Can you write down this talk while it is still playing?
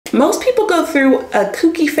Most people go through a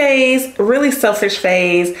kooky phase, a really selfish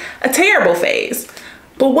phase, a terrible phase.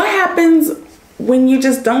 But what happens when you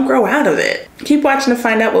just don't grow out of it? Keep watching to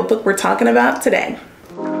find out what book we're talking about today.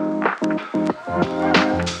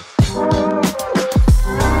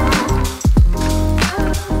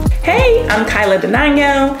 Hey, I'm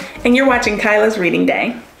Denanyoh, and you're watching KYLA'S Reading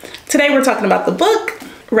Day. Today we're talking about the book,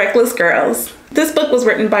 Reckless Girls. This book was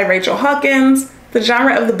written by Rachel Hawkins. The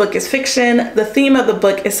genre of the book is fiction. The theme of the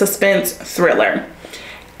book is suspense thriller.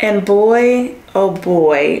 And boy, oh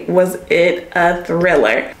boy, was it a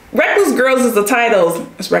thriller. Reckless Girls is the title.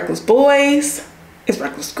 It's reckless boys, it's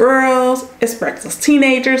reckless girls, it's reckless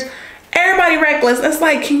teenagers. Everybody reckless. It's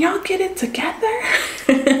like, can y'all get it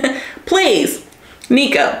together? Please.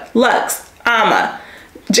 Nico, Lux, Amma,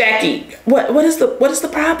 Jackie, what is the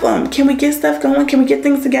problem? Can we get stuff going? Can we get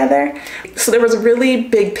things together? So there was a really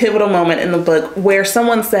big pivotal moment in the book where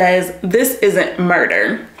someone says, this isn't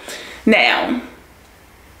murder. Now,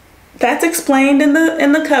 that's explained in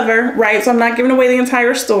the cover, right? So I'm not giving away the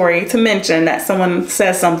entire story to mention that someone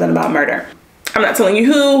says something about murder. I'm not telling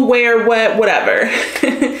you who, where, what, whatever.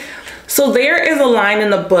 So there is a line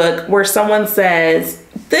in the book where someone says,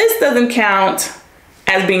 this doesn't count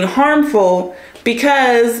as being harmful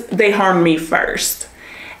because they harmed me first.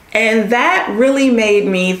 And that really made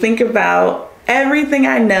me think about everything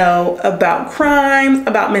I know about crimes,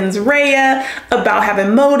 about mens rea, about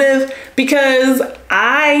having motive, because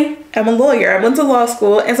I am a lawyer. I went to law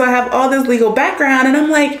school, and so I have all this legal background, and I'm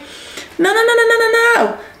like, no.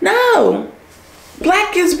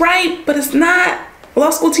 Black is right, but it's not. Law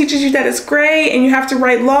school teaches you that it's gray, and you have to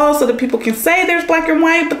write law so that people can say there's black and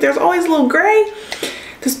white, but there's always a little gray.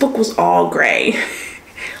 This book was all gray.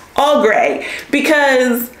 All gray,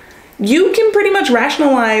 because you can pretty much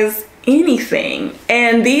rationalize anything.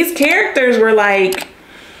 And these characters were like,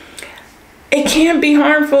 it can't be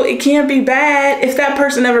harmful, it can't be bad. If that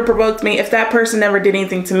person never provoked me, if that person never did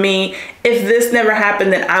anything to me, if this never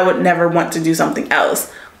happened, then I would never want to do something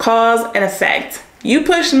else. Cause and effect. You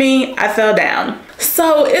pushed me, I fell down.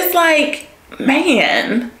 So it's like,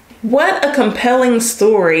 man, what a compelling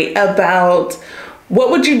story about what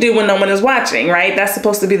would you do when no one is watching, right? That's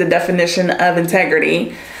supposed to be the definition of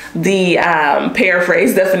integrity, the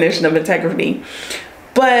paraphrase definition of integrity.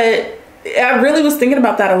 But I really was thinking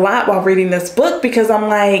about that a lot while reading this book, because I'm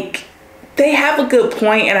like, they have a good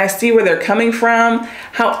point and I see where they're coming from.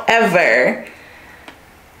 However,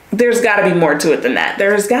 there's gotta be more to it than that.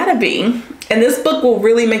 There's gotta be. And this book will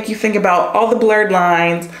really make you think about all the blurred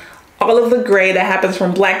lines, all of the gray that happens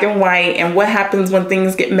from black and white, and what happens when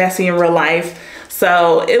things get messy in real life.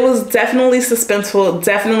 So it was definitely suspenseful,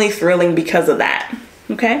 definitely thrilling because of that,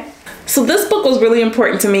 okay? So this book was really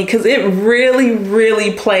important to me because it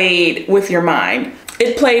really played with your mind.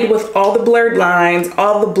 It played with all the blurred lines,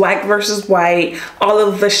 all the black versus white, all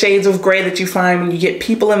of the shades of gray that you find when you get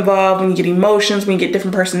people involved, when you get emotions, when you get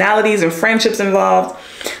different personalities and friendships involved.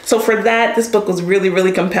 So for that, this book was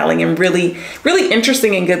really compelling and really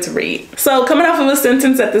interesting and good to read. So coming off of a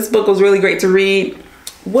sentence that this book was really great to read,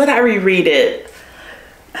 would I reread it?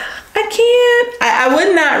 I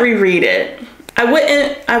would not reread it.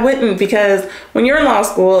 I wouldn't, because when you're in law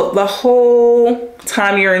school, the whole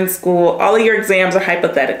time you're in school, all of your exams are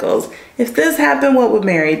hypotheticals. If this happened, what would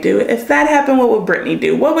Mary do? If that happened, what would Brittany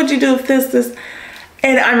do? What would you do if this?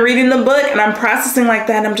 And I'm reading the book and I'm processing like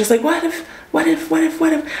that. And I'm just like, what if?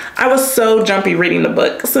 I was so jumpy reading the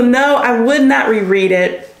book. So no, I would not reread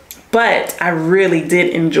it, but I really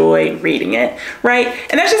did enjoy reading it, right?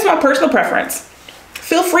 And that's just my personal preference.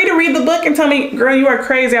 Feel free to read the book and tell me, girl, you are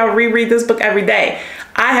crazy, I'll reread this book every day.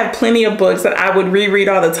 I have plenty of books that I would reread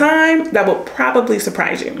all the time that will probably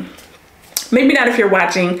surprise you. Maybe not if you're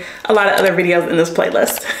watching a lot of other videos in this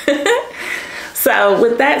playlist. So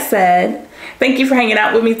with that said, thank you for hanging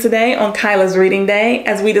out with me today on KYLA'S Reading Day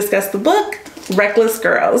as we discuss the book, Reckless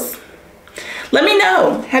Girls. Let me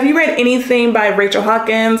know, have you read anything by Rachel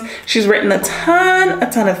Hawkins? She's written a ton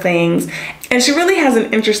of things, and she really has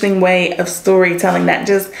an interesting way of storytelling that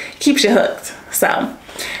just keeps you hooked. So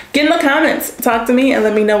get in the comments, talk to me, and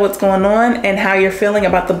let me know what's going on and how you're feeling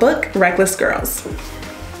about the book, Reckless Girls.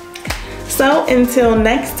 So until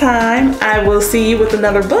next time, I will see you with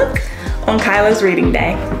another book on KYLA'S Reading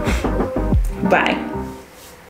Day. Bye.